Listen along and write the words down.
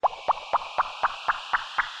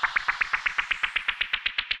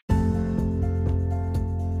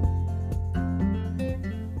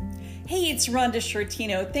it's Rhonda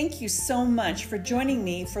Shortino. Thank you so much for joining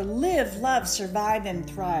me for Live, Love, Survive, and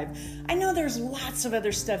Thrive. I know there's lots of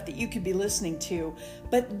other stuff that you could be listening to,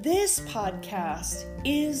 but this podcast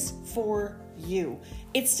is for you.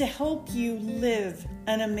 It's to help you live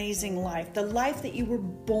an amazing life, the life that you were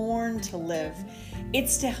born to live.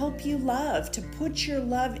 It's to help you love, to put your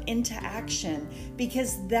love into action,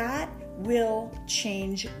 because that will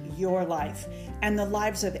change your life and the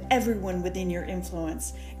lives of everyone within your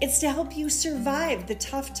influence. It's to help you survive the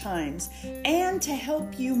tough times and to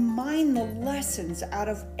help you mine the lessons out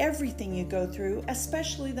of everything you go through,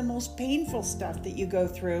 especially the most painful stuff that you go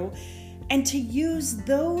through, and to use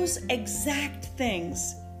those exact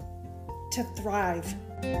things to thrive.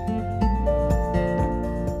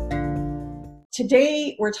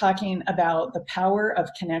 Today, we're talking about the power of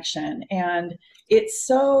connection, and it's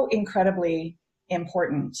so incredibly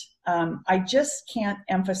important. I just can't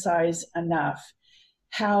emphasize enough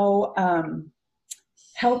how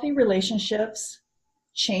healthy relationships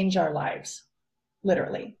change our lives,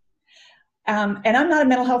 literally. And I'm not a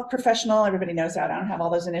mental health professional. Everybody knows that. I don't have all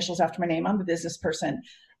those initials after my name. I'm a business person.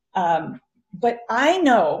 But I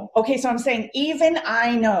know, okay, so I'm saying even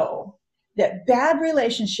I know that bad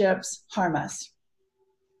relationships harm us.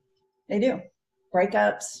 They do.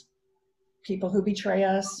 Breakups, people who betray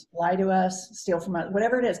us, lie to us, steal from us,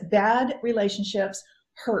 whatever it is. Bad relationships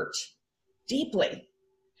hurt deeply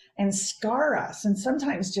and scar us and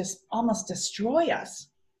sometimes just almost destroy us.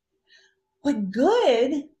 But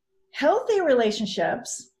good, healthy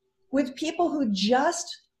relationships with people who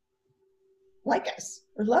just like us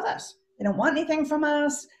or love us. They don't want anything from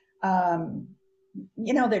us.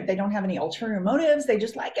 They don't have any ulterior motives. They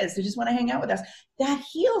just like us. They just want to hang out with us. That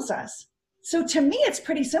heals us. So to me, it's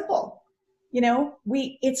pretty simple.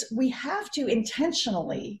 We have to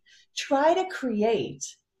intentionally try to create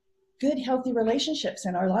good, healthy relationships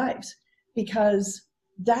in our lives, because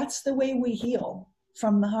that's the way we heal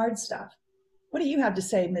from the hard stuff. What do you have to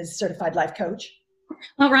say, Ms. Certified Life Coach?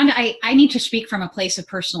 Well, Rhonda, I need to speak from a place of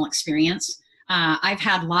personal experience. I've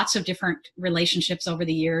had lots of different relationships over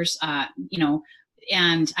the years,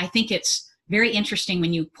 and I think it's very interesting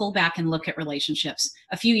when you pull back and look at relationships.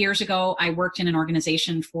 A few years ago, I worked in an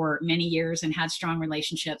organization for many years and had strong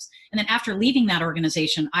relationships. And then after leaving that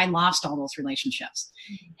organization, I lost all those relationships.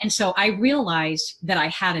 Mm-hmm. And so I realized that I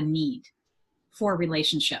had a need for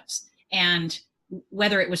relationships. And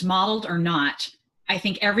whether it was modeled or not, I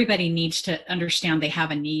think everybody needs to understand they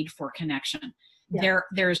have a need for connection. Yeah.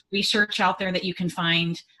 There's research out there that you can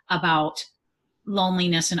find about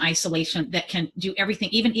loneliness and isolation that can do everything,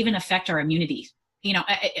 even affect our immunity,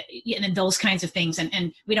 and those kinds of things.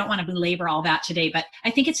 And we don't want to belabor all that today, but I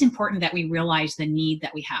think it's important that we realize the need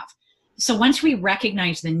that we have. So once we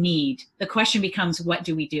recognize the need, the question becomes, what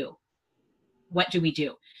do we do? What do we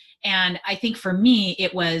do? And I think for me,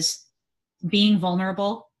 it was being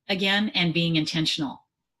vulnerable again and being intentional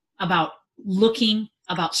about looking,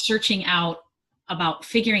 about searching out, about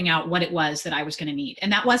figuring out what it was that I was going to need.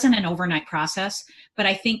 And that wasn't an overnight process, but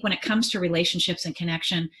I think when it comes to relationships and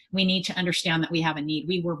connection, we need to understand that we have a need.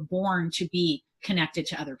 We were born to be connected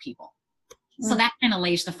to other people. So that kind of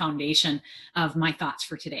lays the foundation of my thoughts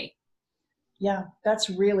for today. Yeah, that's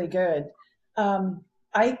really good.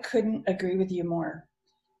 I couldn't agree with you more.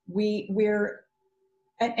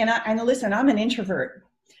 And listen, I'm an introvert.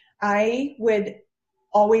 I would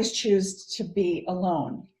always choose to be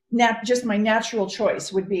alone. Just my natural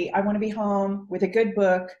choice would be, I want to be home with a good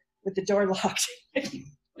book, with the door locked.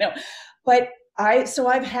 But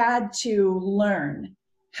I've had to learn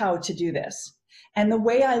how to do this. And the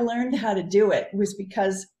way I learned how to do it was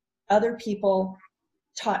because other people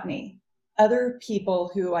taught me. Other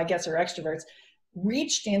people who I guess are extroverts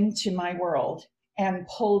reached into my world and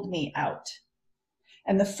pulled me out.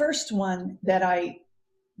 And the first one that I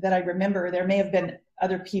remember, there may have been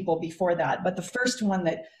other people before that, but the first one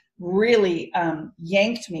that really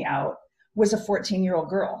yanked me out was a 14-year-old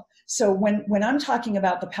girl. So when I'm talking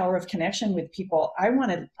about the power of connection with people, I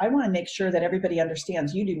want to make sure that everybody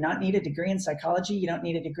understands you do not need a degree in psychology. You don't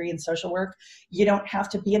need a degree in social work. You don't have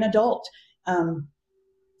to be an adult. A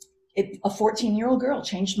 14-year-old girl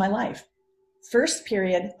changed my life. First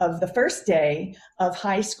period of the first day of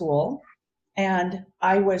high school, and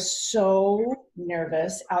I was so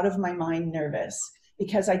nervous, out of my mind nervous,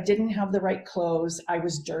 because I didn't have the right clothes. I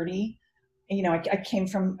was dirty. I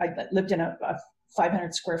lived in a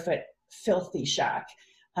 500 square foot filthy shack.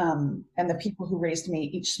 And the people who raised me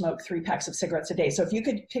each smoked 3 packs of cigarettes a day. So if you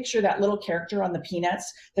could picture that little character on the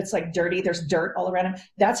Peanuts that's like dirty, there's dirt all around him.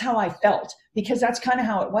 That's how I felt, because that's kind of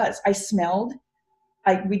how it was. I smelled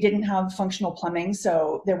we didn't have functional plumbing.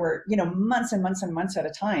 So there were, months and months and months at a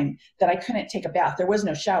time that I couldn't take a bath. There was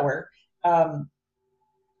no shower. I'm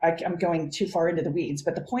going too far into the weeds,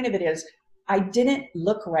 but the point of it is I didn't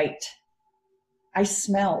look right. I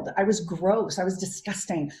smelled. I was gross. I was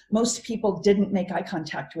disgusting. Most people didn't make eye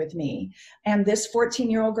contact with me. And this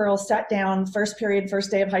 14-year-old girl sat down, first period,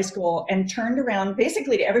 first day of high school, and turned around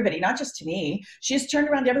basically to everybody, not just to me. She just turned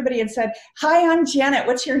around to everybody and said, "Hi, I'm Janet.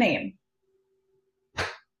 What's your name?"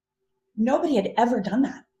 Nobody had ever done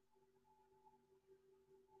that.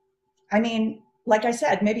 I mean, like I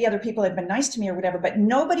said, maybe other people had been nice to me or whatever, but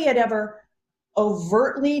nobody had ever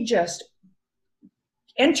overtly just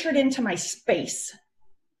entered into my space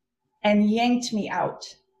and yanked me out.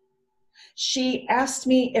 She asked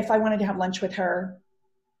me if I wanted to have lunch with her.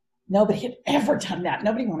 Nobody had ever done that.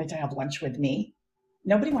 Nobody wanted to have lunch with me.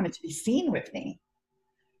 Nobody wanted to be seen with me.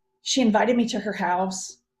 She invited me to her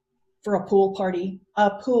house for a pool party. A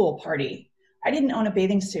pool party. I didn't own a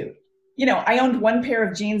bathing suit. I owned one pair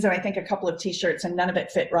of jeans and I think a couple of t-shirts, and none of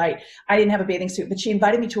it fit right. I didn't have a bathing suit, but she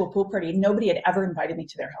invited me to a pool party. Nobody had ever invited me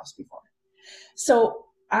to their house before. So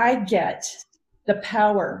I get the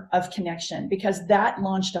power of connection, because that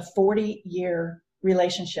launched a 40-year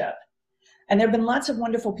relationship. And there have been lots of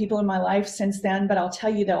wonderful people in my life since then, but I'll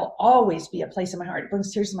tell you, there'll always be a place in my heart. It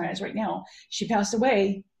brings tears to my eyes right now. She passed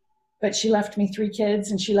away, but she left me 3 kids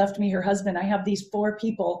and she left me her husband. I have these 4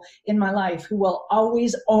 people in my life who will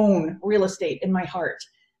always own real estate in my heart,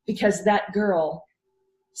 because that girl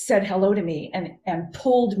said hello to me and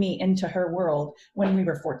pulled me into her world when we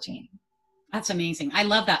were 14. That's amazing. I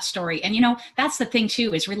love that story. And that's the thing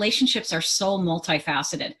too, is relationships are so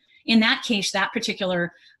multifaceted. In that case, that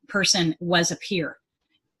particular person was a peer.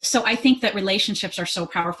 So I think that relationships are so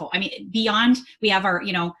powerful. I mean, beyond, we have our,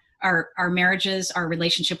 our marriages, our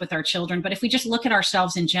relationship with our children. But if we just look at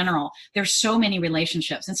ourselves in general, there's so many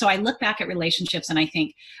relationships. And so I look back at relationships and I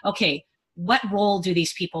think, okay, what role do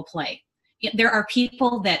these people play? There are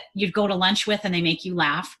people that you'd go to lunch with and they make you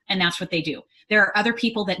laugh, and that's what they do. There are other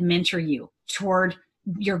people that mentor you toward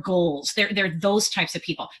your goals. They're those types of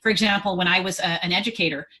people. For example, when I was an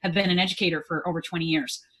educator, have been an educator for over 20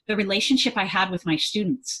 years, the relationship I had with my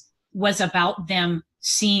students was about them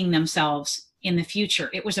seeing themselves in the future.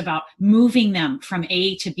 It was about moving them from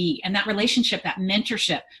A to B. And that relationship, that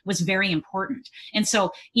mentorship was very important. And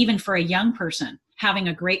so even for a young person, having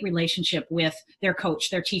a great relationship with their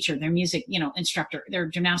coach, their teacher, their music, instructor, their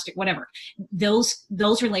gymnastic, whatever, those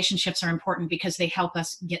relationships are important because they help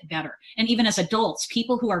us get better. And even as adults,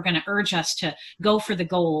 people who are going to urge us to go for the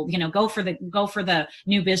goal, go for the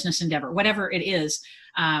new business endeavor, whatever it is,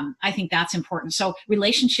 I think that's important. So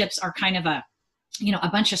relationships are kind of a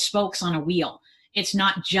bunch of spokes on a wheel. It's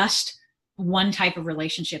not just one type of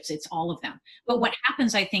relationships, it's all of them. But what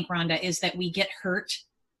happens, I think, Rhonda, is that we get hurt.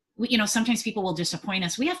 Sometimes people will disappoint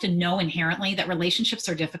us. We have to know inherently that relationships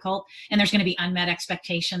are difficult and there's going to be unmet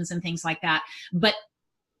expectations and things like that. But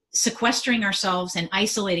sequestering ourselves and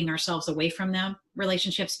isolating ourselves away from them,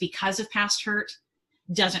 relationships, because of past hurt,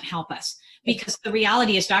 doesn't help us. Because the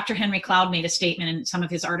reality is, Dr. Henry Cloud made a statement in some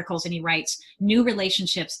of his articles, and he writes, new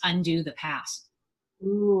relationships undo the past.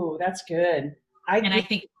 Ooh, that's good. I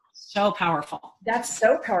think it's so powerful. That's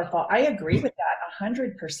so powerful. I agree with that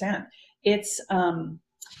 100%.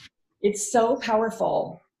 It's so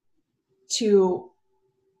powerful to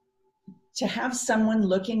have someone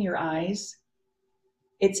look in your eyes.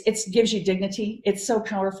 It gives you dignity. It's so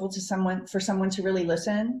powerful for someone to really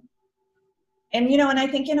listen. And, and I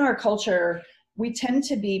think in our culture, we tend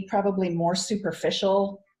to be probably more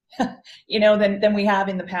superficial, than we have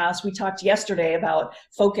in the past. We talked yesterday about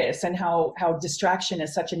focus and how distraction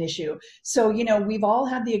is such an issue. So, we've all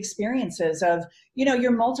had the experiences of,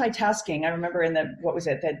 you're multitasking. I remember in the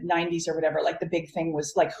 90s or whatever, like the big thing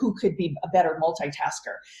was like, who could be a better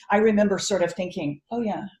multitasker? I remember sort of thinking, oh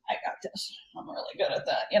yeah, I got this. I'm really good at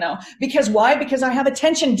that, because why? Because I have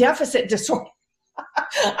attention deficit disorder.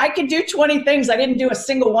 I could do 20 things. I didn't do a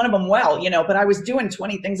single one of them well, but I was doing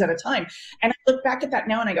 20 things at a time. And I look back at that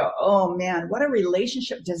now and I go, oh man, what a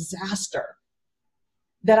relationship disaster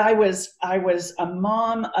that I was a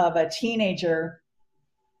mom of a teenager,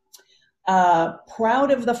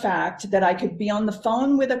 proud of the fact that I could be on the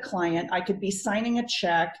phone with a client. I could be signing a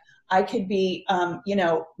check. I could be,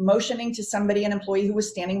 motioning to somebody, an employee who was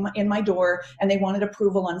standing in my door and they wanted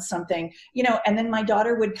approval on something, and then my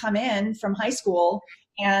daughter would come in from high school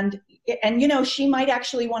and she might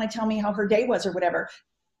actually want to tell me how her day was or whatever.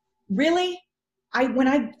 Really? When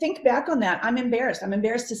I think back on that, I'm embarrassed. I'm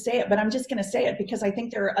embarrassed to say it, but I'm just going to say it because I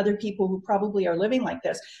think there are other people who probably are living like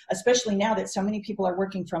this, especially now that so many people are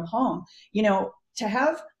working from home,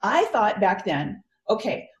 I thought back then,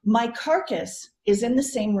 okay, my carcass is in the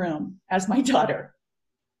same room as my daughter.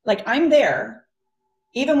 Like, I'm there.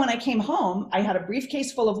 Even when I came home, I had a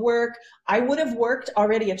briefcase full of work. I would have worked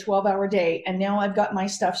already a 12-hour day, and now I've got my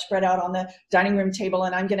stuff spread out on the dining room table,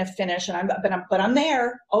 and I'm going to finish. But I'm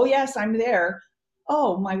there. Oh yes, I'm there.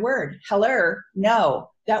 Oh my word, hello, no,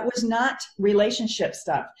 that was not relationship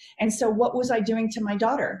stuff. And so, what was I doing to my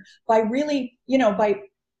daughter by really, by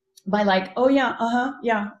like, oh yeah,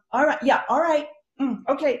 yeah, all right, yeah, all right,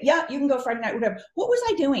 okay, yeah, you can go Friday night, whatever. What was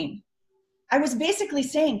I doing? I was basically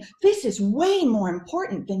saying, this is way more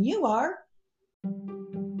important than you are.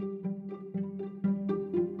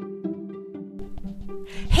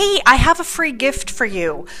 Hey, I have a free gift for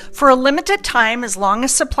you. For a limited time, as long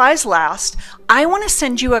as supplies last, I want to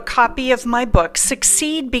send you a copy of my book,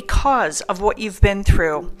 Succeed Because of What You've Been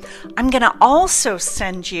Through. I'm going to also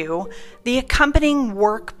send you the accompanying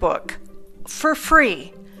workbook for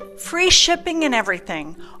free. Free shipping and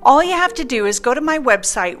everything. All you have to do is go to my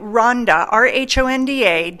website, Rhonda,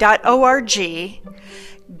 RHONDA.org,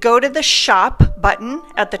 go to the shop button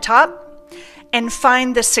at the top, and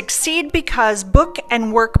find the Succeed Because book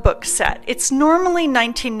and workbook set. It's normally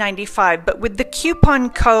 $19.95, but with the coupon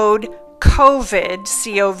code COVID,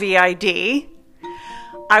 COVID,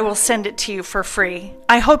 I will send it to you for free.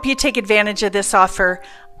 I hope you take advantage of this offer.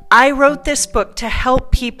 I wrote this book to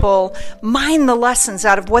help people mine the lessons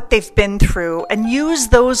out of what they've been through and use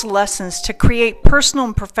those lessons to create personal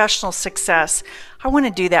and professional success. I want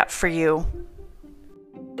to do that for you.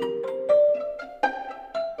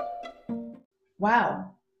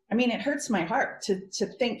 Wow. I mean, it hurts my heart to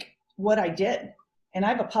think what I did. And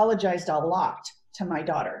I've apologized a lot to my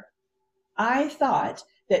daughter. I thought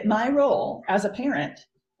that my role as a parent,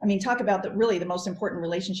 I mean, talk about really the most important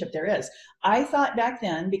relationship there is. I thought back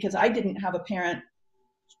then, because I didn't have a parent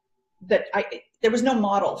there was no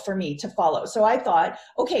model for me to follow. So I thought,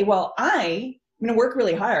 okay, well, I'm going to work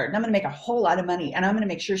really hard and I'm going to make a whole lot of money, and I'm going to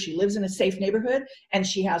make sure she lives in a safe neighborhood and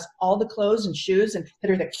she has all the clothes and shoes and that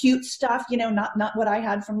are the cute stuff, not what I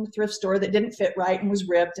had from the thrift store that didn't fit right and was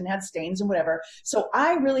ripped and had stains and whatever. So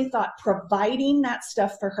I really thought providing that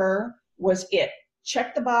stuff for her was it.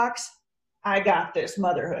 Check the box. I got this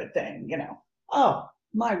motherhood thing, Oh,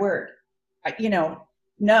 my word.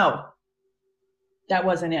 No, that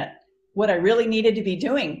wasn't it. What I really needed to be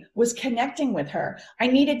doing was connecting with her. I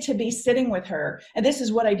needed to be sitting with her. And this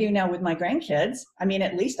is what I do now with my grandkids. I mean,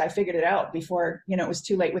 at least I figured it out before, it was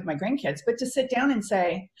too late with my grandkids. But to sit down and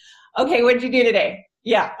say, okay, what did you do today?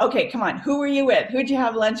 Yeah, okay, come on. Who were you with? Who'd you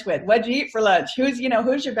have lunch with? What'd you eat for lunch? Who's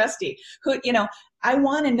your bestie? I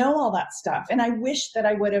want to know all that stuff. And I wish that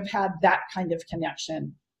I would have had that kind of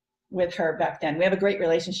connection with her back then. We have a great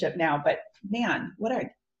relationship now, but man, what a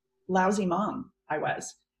lousy mom I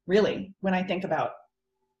was, really, when I think about,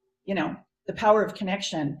 the power of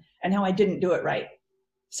connection and how I didn't do it right.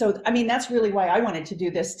 So, I mean, that's really why I wanted to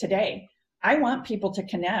do this today. I want people to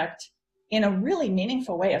connect in a really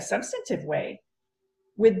meaningful way, a substantive way,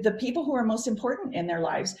 with the people who are most important in their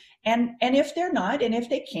lives. And if they're not, and if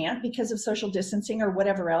they can't because of social distancing or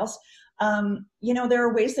whatever else, there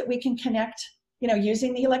are ways that we can connect,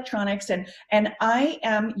 using the electronics. And I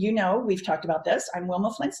am, we've talked about this, I'm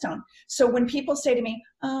Wilma Flintstone. So when people say to me,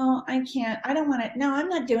 oh, I can't, I don't want to, no, I'm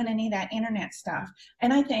not doing any of that internet stuff.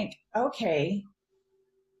 And I think, okay,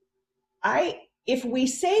 if we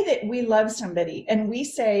say that we love somebody and we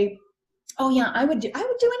say, oh yeah, I would do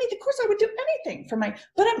anything. Of course I would do anything for my,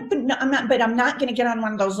 I'm not going to get on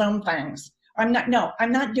one of those Zoom things. I'm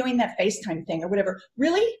not doing that FaceTime thing or whatever.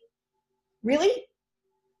 Really?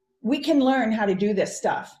 We can learn how to do this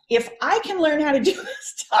stuff. If I can learn how to do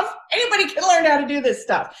this stuff, anybody can learn how to do this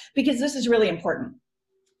stuff, because this is really important.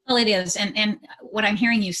 Well, it is. And what I'm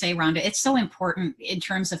hearing you say, Rhonda, it's so important in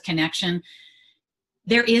terms of connection.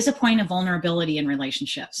 There is a point of vulnerability in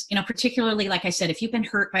relationships, particularly, like I said, if you've been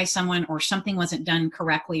hurt by someone or something wasn't done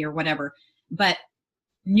correctly or whatever, but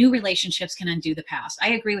new relationships can undo the past.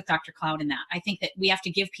 I agree with Dr. Cloud in that. I think that we have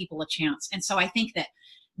to give people a chance. And so I think that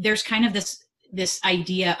there's kind of this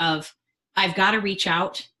idea of, I've got to reach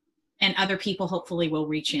out and other people hopefully will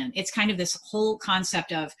reach in. It's kind of this whole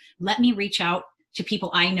concept of, let me reach out to people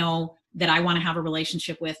I know that I want to have a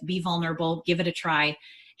relationship with, be vulnerable, give it a try.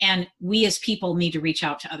 And we as people need to reach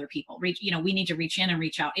out to other people. We need to reach in and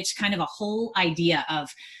reach out. It's kind of a whole idea of,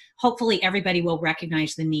 hopefully everybody will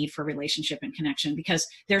recognize the need for relationship and connection, because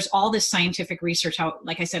there's all this scientific research, how,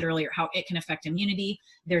 like I said earlier, how it can affect immunity.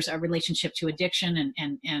 There's a relationship to addiction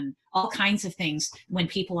and all kinds of things when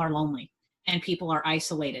people are lonely and people are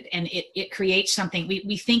isolated. And it creates something,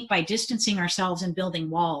 we think by distancing ourselves and building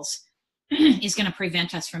walls is going to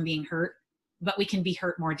prevent us from being hurt. but we can be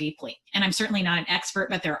hurt more deeply. And I'm certainly not an expert,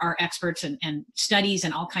 but there are experts and studies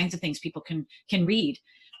and all kinds of things people can read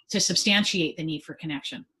to substantiate the need for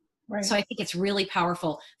connection. Right. So I think it's really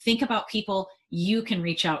powerful. Think about people you can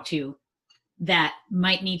reach out to that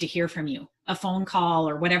might need to hear from you, a phone call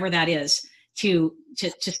or whatever that is, to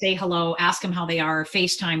say hello, ask them how they are,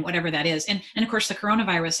 FaceTime, whatever that is. And of course, the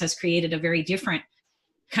coronavirus has created a very different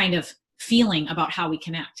kind of feeling about how we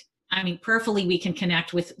connect. I mean, prayerfully, we can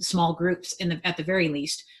connect with small groups at the very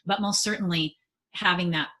least, but most certainly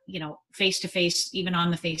having that, face-to-face, even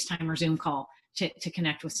on the FaceTime or Zoom call, to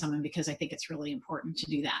connect with someone, because I think it's really important to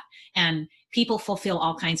do that. And people fulfill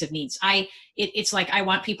all kinds of needs. It's like, I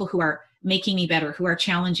want people who are making me better, who are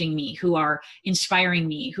challenging me, who are inspiring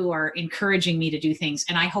me, who are encouraging me to do things.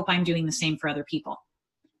 And I hope I'm doing the same for other people.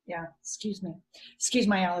 Yeah. Excuse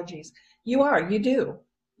my allergies. You do.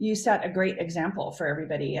 You set a great example for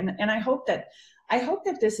everybody. And I hope that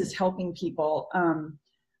this is helping people.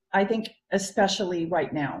 I think especially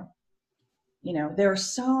right now, there are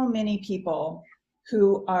so many people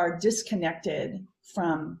who are disconnected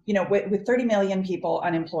from, with 30 million people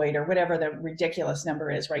unemployed or whatever the ridiculous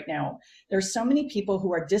number is right now. There's so many people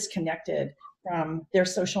who are disconnected from their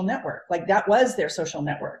social network. Like that was their social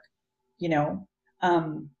network,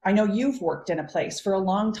 I know you've worked in a place for a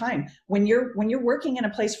long time. When you're working in a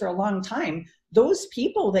place for a long time, those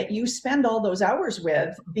people that you spend all those hours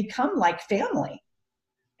with become like family.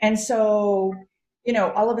 And so,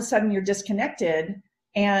 all of a sudden you're disconnected,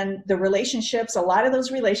 and the relationships, a lot of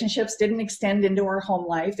those relationships didn't extend into our home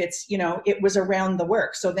life. It's, it was around the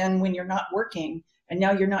work. So then when you're not working and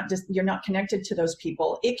now you're not connected to those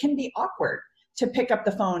people, it can be awkward to pick up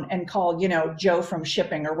the phone and call, Joe from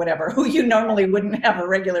shipping or whatever, who you normally wouldn't have a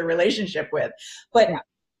regular relationship with. But, yeah.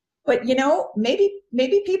 but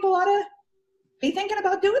maybe people ought to be thinking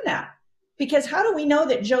about doing that, because how do we know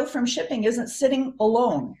that Joe from shipping isn't sitting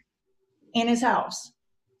alone in his house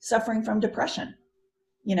suffering from depression?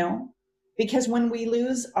 Because when we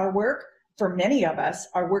lose our work, for many of us,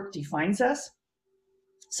 our work defines us.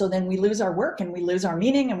 So then we lose our work and we lose our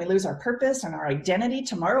meaning and we lose our purpose and our identity.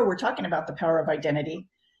 Tomorrow we're talking about the power of identity.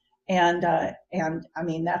 And I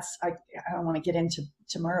mean, I don't want to get into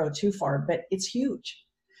tomorrow too far, but it's huge.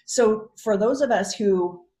 So for those of us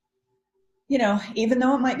who, even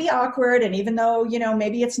though it might be awkward, and even though,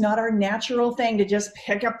 maybe it's not our natural thing to just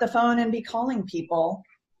pick up the phone and be calling people,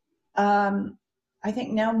 I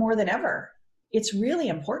think now more than ever, it's really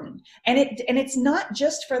important. And it's not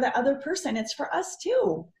just for the other person, it's for us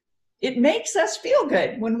too. It makes us feel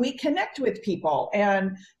good when we connect with people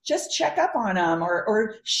and just check up on them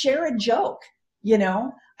or share a joke,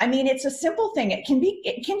 I mean, it's a simple thing. It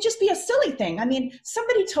can just be a silly thing. I mean,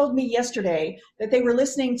 somebody told me yesterday that they were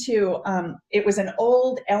listening to, it was an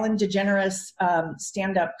old Ellen DeGeneres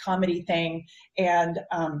stand-up comedy thing. And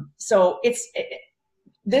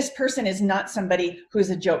this person is not somebody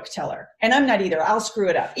who's a joke teller. And I'm not either. I'll screw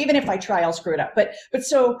it up. Even if I try, I'll screw it up. But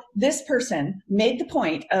so this person made the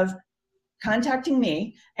point of contacting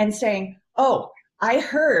me and saying, oh, I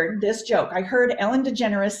heard this joke. I heard Ellen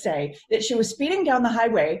DeGeneres say that she was speeding down the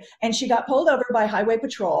highway and she got pulled over by highway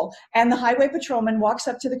patrol. And the highway patrolman walks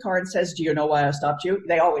up to the car and says, do you know why I stopped you?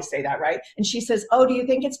 They always say that, right? And she says, oh, do you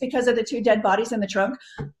think it's because of the 2 dead bodies in the trunk?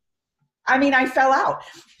 I mean, I fell out.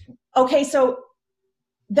 Okay, so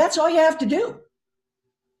that's all you have to do.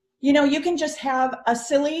 You can just have a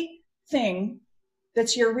silly thing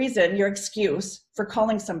that's your reason, your excuse for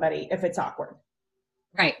calling somebody if it's awkward.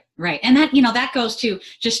 Right. And that, that goes to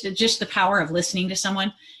just the power of listening to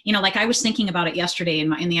someone. Like I was thinking about it yesterday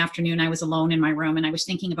in the afternoon. I was alone in my room and I was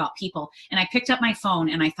thinking about people, and I picked up my phone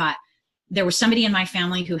and I thought there was somebody in my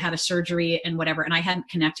family who had a surgery and whatever, and I hadn't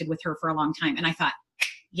connected with her for a long time. And I thought,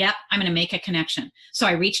 yep, I'm going to make a connection. So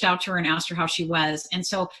I reached out to her and asked her how she was. And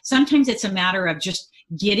so sometimes it's a matter of just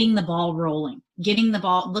getting the ball rolling,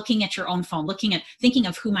 looking at your own phone, thinking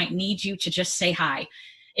of who might need you to just say hi.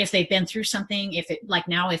 If they've been through something, if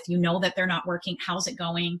you know that they're not working, how's it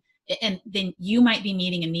going? And then you might be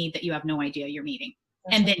meeting a need that you have no idea you're meeting.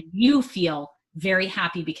 That's and right. Then you feel very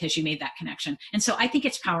happy because you made that connection. And so I think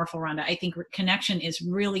it's powerful, Rhonda. I think connection is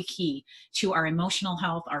really key to our emotional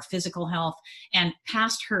health, our physical health, and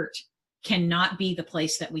past hurt cannot be the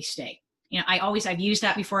place that we stay. I've used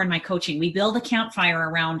that before in my coaching. We build a campfire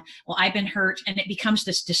around, well, I've been hurt, and it becomes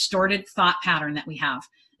this distorted thought pattern that we have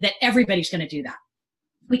that everybody's going to do that.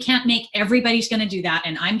 We can't make everybody's going to do that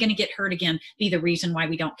and I'm going to get hurt again be the reason why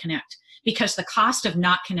we don't connect, because the cost of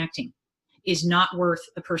not connecting is not worth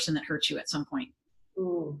the person that hurt you at some point.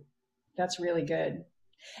 Ooh, that's really good.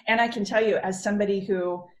 And I can tell you, as somebody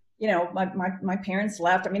who, my parents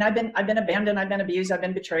left. I mean, I've been abandoned, I've been abused, I've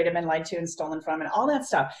been betrayed, I've been lied to and stolen from, and all that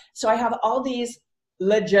stuff. So I have all these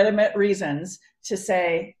legitimate reasons to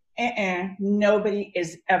say, nobody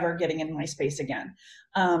is ever getting in my space again.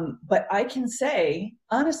 But I can say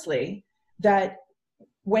honestly that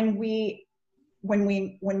when we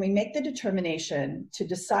make the determination to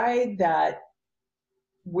decide that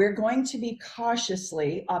we're going to be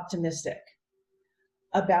cautiously optimistic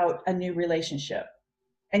about a new relationship,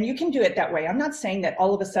 and you can do it that way. I'm not saying that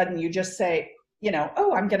all of a sudden you just say,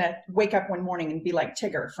 oh, I'm going to wake up one morning and be like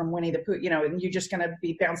Tigger from Winnie the Pooh, and you're just going to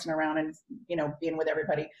be bouncing around and, being with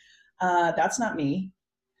everybody. That's not me.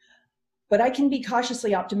 But I can be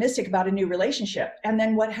cautiously optimistic about a new relationship. And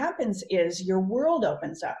then what happens is your world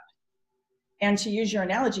opens up. And to use your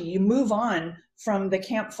analogy, you move on from the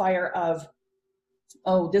campfire of,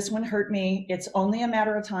 oh, this one hurt me. It's only a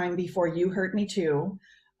matter of time before you hurt me too.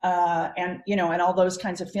 And all those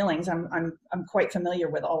kinds of feelings. I'm quite familiar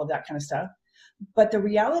with all of that kind of stuff. But the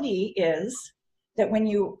reality is that when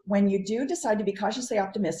you do decide to be cautiously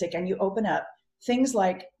optimistic and you open up, things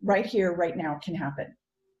like right here, right now can happen.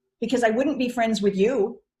 Because I wouldn't be friends with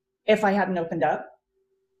you if I hadn't opened up.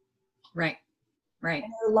 Right. And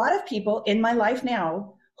there are a lot of people in my life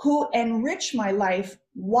now who enrich my life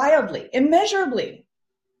wildly, immeasurably,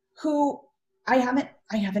 who I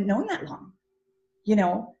haven't known that long,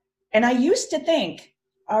 And I used to think,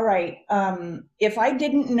 all right, if I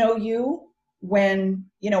didn't know you when,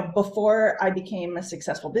 before I became a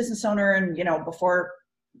successful business owner and, before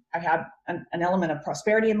I had an element of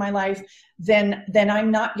prosperity in my life, then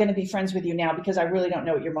I'm not going to be friends with you now because I really don't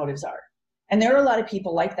know what your motives are. And there are a lot of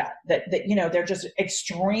people like that they're just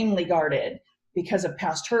extremely guarded because of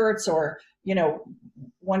past hurts or,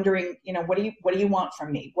 wondering, what do you want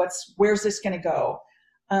from me? Where's this going to go?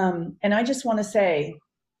 And I just want to say,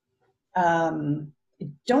 don't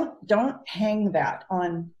hang that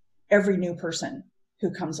on every new person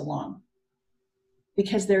who comes along,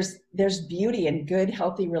 because there's beauty in good,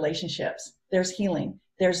 healthy relationships. There's healing,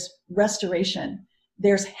 there's restoration,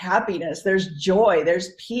 there's happiness, there's joy, there's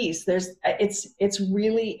peace. It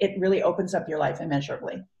really opens up your life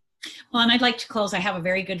immeasurably. Well, and I'd like to close. I have a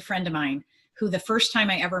very good friend of mine who the first time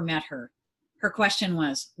I ever met her question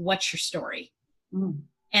was, what's your story?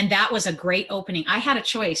 And that was a great opening. I had a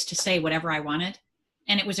choice to say whatever I wanted.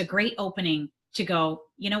 And it was a great opening to go,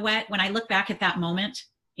 you know what, when I look back at that moment,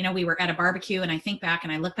 we were at a barbecue and I think back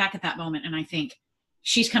and I look back at that moment and I think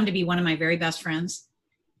she's come to be one of my very best friends.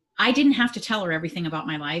 I didn't have to tell her everything about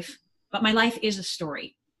my life, but my life is a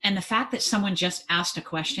story. And the fact that someone just asked a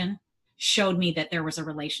question showed me that there was a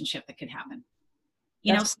relationship that could happen.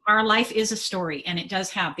 Our life is a story, and it does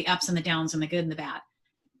have the ups and the downs and the good and the bad,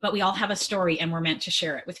 but we all have a story and we're meant to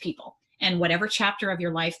share it with people. And whatever chapter of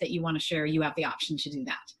your life that you want to share, you have the option to do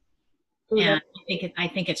that. And I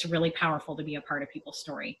think it's really powerful to be a part of people's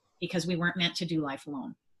story, because we weren't meant to do life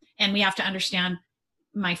alone. And we have to understand,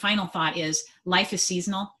 my final thought is, life is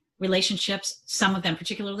seasonal. Relationships, some of them,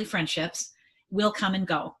 particularly friendships, will come and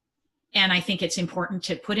go. And I think it's important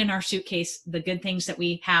to put in our suitcase the good things that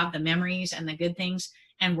we have, the memories and the good things,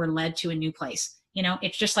 and we're led to a new place.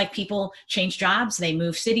 It's just like people change jobs, they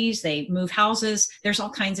move cities, they move houses. There's all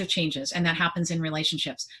kinds of changes, and that happens in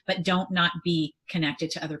relationships. But don't not be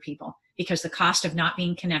connected to other people, because the cost of not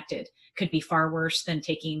being connected could be far worse than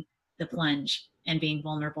taking the plunge and being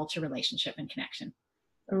vulnerable to relationship and connection.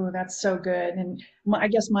 Oh, that's so good. And I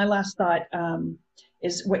guess my last thought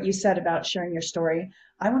is what you said about sharing your story.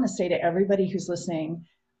 I want to say to everybody who's listening,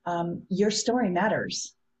 your story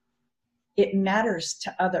matters. It matters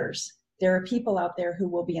to others. There are people out there who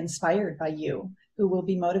will be inspired by you, who will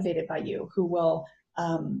be motivated by you, who will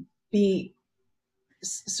be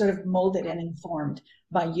sort of molded and informed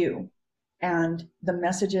by you and the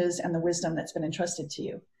messages and the wisdom that's been entrusted to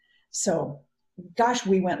you. So, gosh,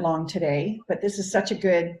 we went long today, but this is such a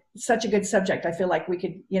good subject. I feel like we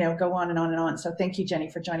could, go on and on and on. So thank you, Jenny,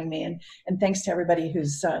 for joining me. And thanks to everybody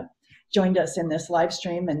who's joined us in this live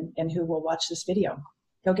stream and who will watch this video.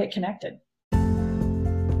 Go get connected.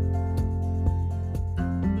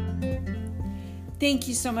 Thank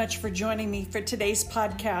you so much for joining me for today's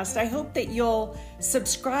podcast. I hope that you'll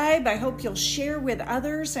subscribe. I hope you'll share with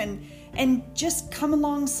others and just come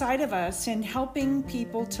alongside of us in helping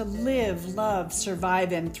people to live, love,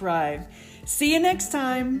 survive, and thrive. See you next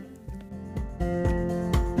time.